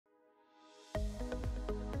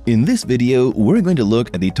In this video, we're going to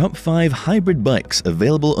look at the top 5 hybrid bikes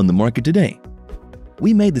available on the market today.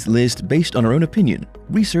 We made this list based on our own opinion,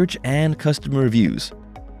 research, and customer reviews.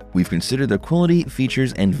 We've considered their quality,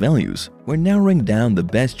 features, and values. We're narrowing down the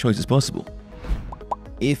best choices possible.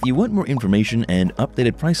 If you want more information and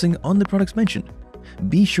updated pricing on the products mentioned,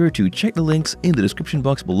 be sure to check the links in the description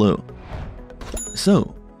box below.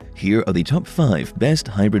 So, here are the top 5 best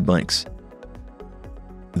hybrid bikes.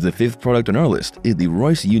 The 5th product on our list is the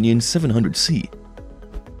Royce Union 700C.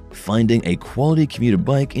 Finding a quality commuter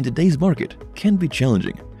bike in today's market can be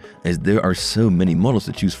challenging, as there are so many models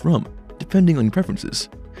to choose from, depending on your preferences,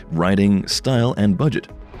 riding, style, and budget.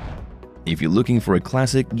 If you're looking for a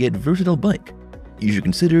classic yet versatile bike, you should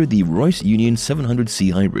consider the Royce Union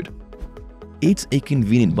 700C Hybrid. It's a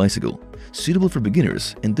convenient bicycle, suitable for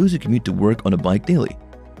beginners and those who commute to work on a bike daily.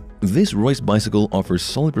 This Royce bicycle offers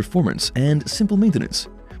solid performance and simple maintenance,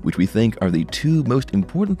 which we think are the 2 most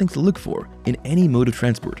important things to look for in any mode of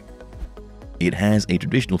transport. It has a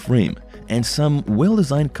traditional frame and some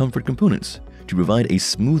well-designed comfort components to provide a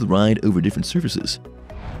smooth ride over different surfaces.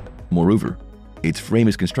 Moreover, its frame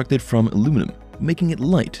is constructed from aluminum, making it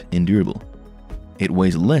light and durable. It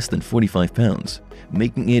weighs less than 45 pounds,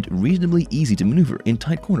 making it reasonably easy to maneuver in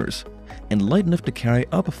tight corners, and light enough to carry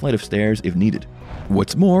up a flight of stairs if needed.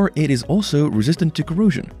 What's more, it is also resistant to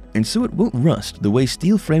corrosion, and so it won't rust the way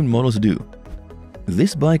steel-framed models do.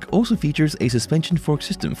 This bike also features a suspension fork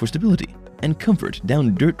system for stability and comfort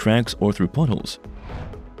down dirt tracks or through potholes.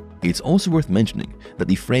 It's also worth mentioning that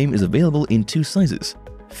the frame is available in 2 sizes,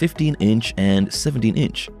 15-inch and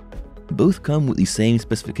 17-inch. Both come with the same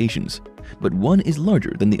specifications, but one is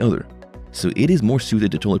larger than the other, so it is more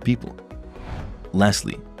suited to taller people.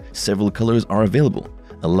 Lastly, several colors are available,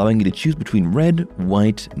 allowing you to choose between red,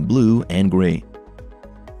 white, blue, and gray.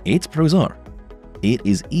 Its pros are: it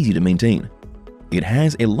is easy to maintain, it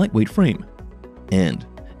has a lightweight frame, and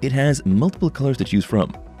it has multiple colors to choose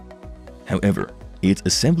from. However, its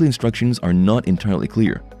assembly instructions are not entirely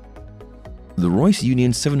clear. The Royce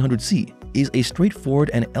Union 700C is a straightforward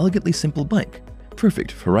and elegantly simple bike,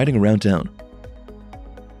 perfect for riding around town.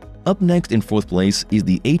 Up next in 4th place is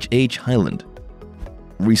the HH Highland.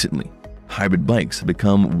 Recently, hybrid bikes have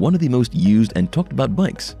become one of the most used and talked about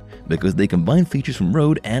bikes because they combine features from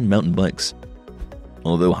road and mountain bikes.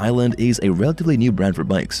 Although Highland is a relatively new brand for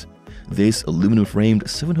bikes, this aluminum-framed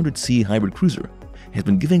 700C hybrid cruiser has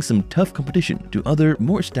been giving some tough competition to other,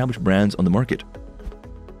 more established brands on the market.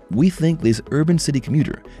 We think this urban city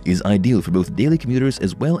commuter is ideal for both daily commuters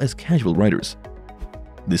as well as casual riders.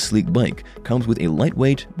 This sleek bike comes with a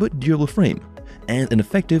lightweight but durable frame and an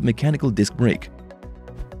effective mechanical disc brake.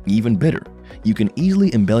 Even better, you can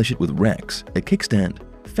easily embellish it with racks, a kickstand,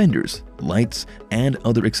 fenders, lights, and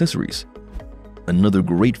other accessories. Another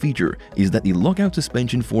great feature is that the lockout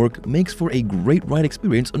suspension fork makes for a great ride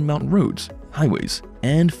experience on mountain roads, highways,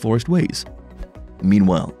 and forest ways.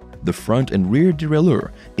 Meanwhile, the front and rear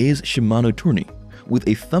derailleur is Shimano Tourney, with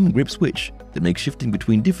a thumb grip switch that makes shifting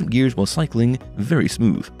between different gears while cycling very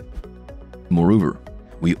smooth. Moreover,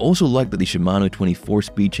 we also like that the Shimano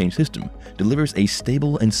 24-speed change system delivers a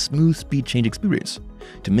stable and smooth speed change experience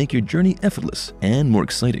to make your journey effortless and more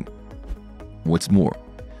exciting. What's more,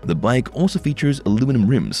 the bike also features aluminum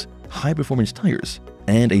rims, high-performance tires,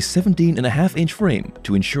 and a 17.5-inch frame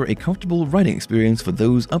to ensure a comfortable riding experience for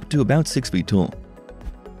those up to about 6 feet tall.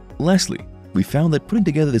 Lastly, we found that putting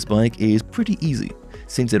together this bike is pretty easy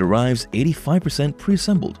since it arrives 85%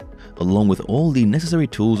 pre-assembled, along with all the necessary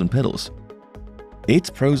tools and pedals.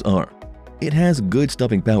 Its pros are: it has good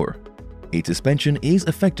stopping power, its suspension is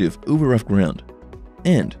effective over rough ground,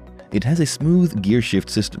 and it has a smooth gear shift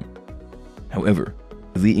system. However,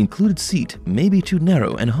 the included seat may be too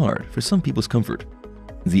narrow and hard for some people's comfort.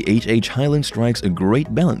 The HH Highland strikes a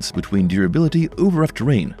great balance between durability over rough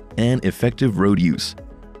terrain and effective road use.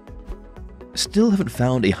 Still haven't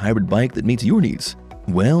found a hybrid bike that meets your needs?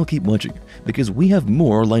 Well, keep watching, because we have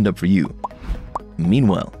more lined up for you.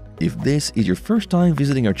 Meanwhile, if this is your first time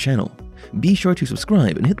visiting our channel, be sure to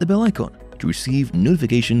subscribe and hit the bell icon to receive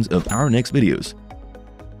notifications of our next videos.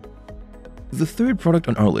 The 3rd product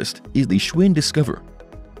on our list is the Schwinn Discover.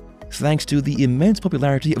 Thanks to the immense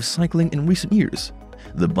popularity of cycling in recent years,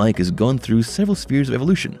 the bike has gone through several spheres of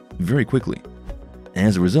evolution very quickly.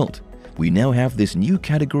 As a result, we now have this new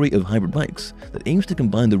category of hybrid bikes that aims to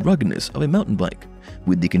combine the ruggedness of a mountain bike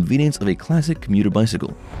with the convenience of a classic commuter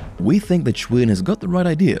bicycle. We think that Schwinn has got the right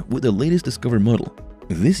idea with the latest Discover model.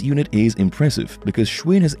 This unit is impressive because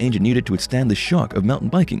Schwinn has engineered it to withstand the shock of mountain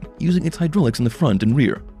biking using its hydraulics in the front and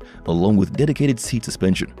rear, along with dedicated seat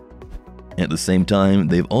suspension. At the same time,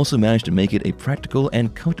 they've also managed to make it a practical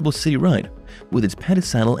and comfortable city ride with its padded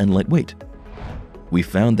saddle and lightweight. We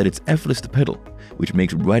found that it's effortless to pedal, which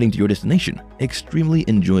makes riding to your destination extremely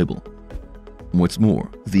enjoyable. What's more,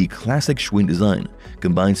 the classic Schwinn design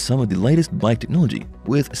combines some of the latest bike technology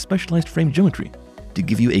with specialized frame geometry to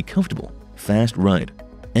give you a comfortable, fast ride,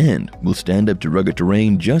 and will stand up to rugged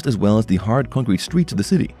terrain just as well as the hard concrete streets of the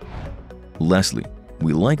city. Lastly,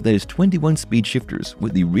 we like that its 21 speed shifters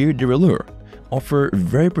with the rear derailleur offer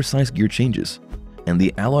very precise gear changes, and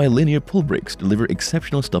the alloy linear pull brakes deliver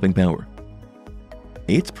exceptional stopping power.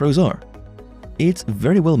 Its pros are: it's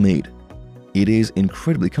very well made, it is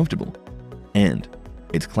incredibly comfortable, and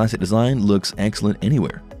its classic design looks excellent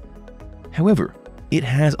anywhere. However, it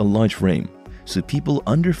has a large frame, so people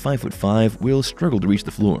under 5'5" will struggle to reach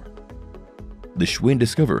the floor. The Schwinn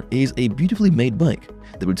Discover is a beautifully made bike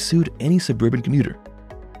that would suit any suburban commuter.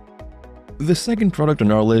 The second product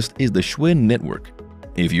on our list is the Schwinn Network.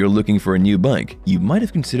 If you're looking for a new bike, you might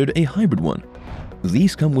have considered a hybrid one.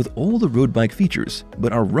 These come with all the road bike features,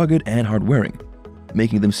 but are rugged and hard-wearing,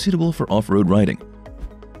 making them suitable for off-road riding.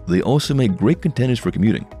 They also make great contenders for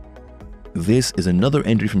commuting. This is another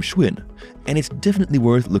entry from Schwinn, and it's definitely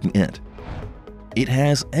worth looking at. It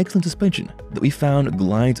has excellent suspension that we found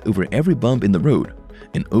glides over every bump in the road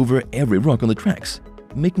and over every rock on the tracks,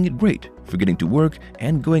 making it great for getting to work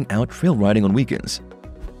and going out trail riding on weekends.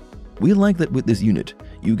 We like that with this unit,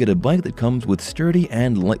 you get a bike that comes with sturdy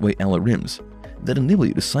and lightweight alloy rims that enable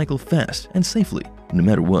you to cycle fast and safely no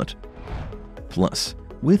matter what. Plus,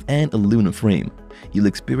 with an aluminum frame, you'll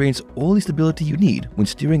experience all the stability you need when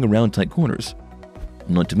steering around tight corners.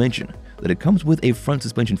 Not to mention that it comes with a front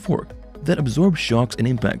suspension fork that absorbs shocks and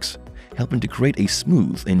impacts, helping to create a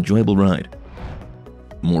smooth, enjoyable ride.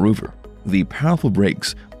 Moreover, the powerful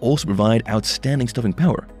brakes also provide outstanding stopping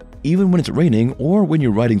power, even when it's raining or when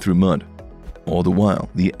you're riding through mud. All the while,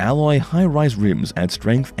 the alloy high-rise rims add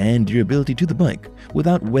strength and durability to the bike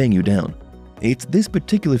without weighing you down. It's this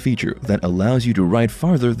particular feature that allows you to ride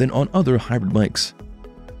farther than on other hybrid bikes.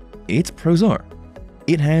 Its pros are: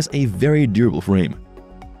 it has a very durable frame,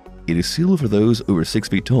 it is suitable for those over 6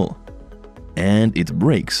 feet tall, and its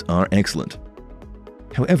brakes are excellent.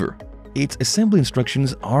 However, its assembly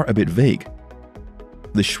instructions are a bit vague.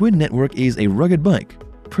 The Schwinn Network is a rugged bike,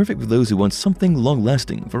 perfect for those who want something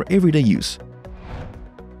long-lasting for everyday use.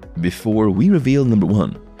 Before we reveal number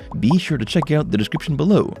 1, be sure to check out the description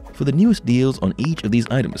below for the newest deals on each of these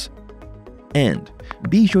items. And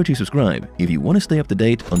be sure to subscribe if you want to stay up to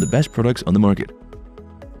date on the best products on the market.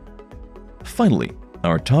 Finally,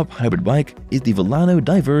 our top hybrid bike is the Volano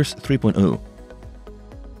Diverse 3.0.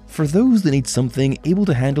 For those that need something able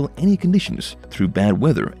to handle any conditions through bad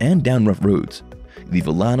weather and down rough roads, the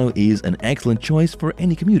Volano is an excellent choice for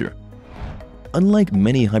any commuter. Unlike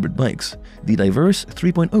many hybrid bikes, the Diverse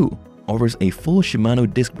 3.0 offers a full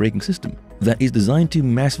Shimano disc braking system that is designed to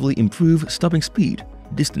massively improve stopping speed,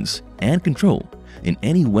 distance, and control in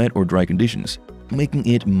any wet or dry conditions, making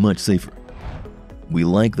it much safer. We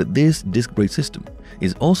like that this disc brake system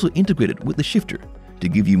is also integrated with the shifter to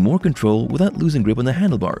give you more control without losing grip on the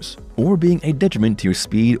handlebars or being a detriment to your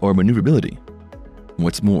speed or maneuverability.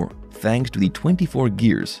 What's more, thanks to the 24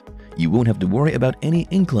 gears, you won't have to worry about any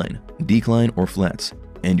incline, decline, or flats,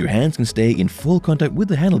 and your hands can stay in full contact with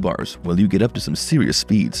the handlebars while you get up to some serious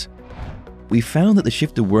speeds. We found that the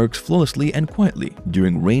shifter works flawlessly and quietly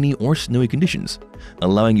during rainy or snowy conditions,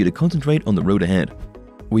 allowing you to concentrate on the road ahead.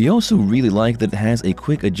 We also really like that it has a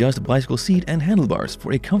quick adjust bicycle seat and handlebars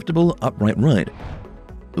for a comfortable upright ride.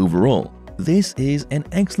 Overall, this is an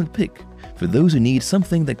excellent pick for those who need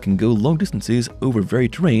something that can go long distances over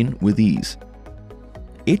varied terrain with ease.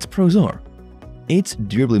 Its pros are: it's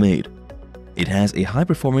durably made, it has a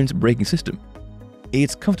high-performance braking system,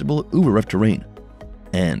 it's comfortable over rough terrain,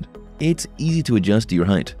 and it's easy to adjust to your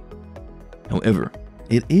height. However,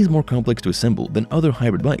 it is more complex to assemble than other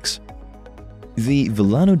hybrid bikes. The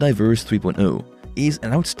Volano Diverse 3.0 is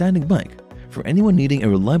an outstanding bike for anyone needing a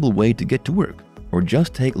reliable way to get to work or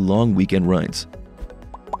just take long weekend rides.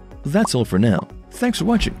 That's all for now. Thanks for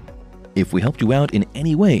watching. If we helped you out in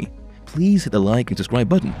any way, please hit the like and subscribe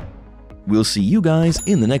button. We'll see you guys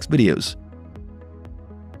in the next videos.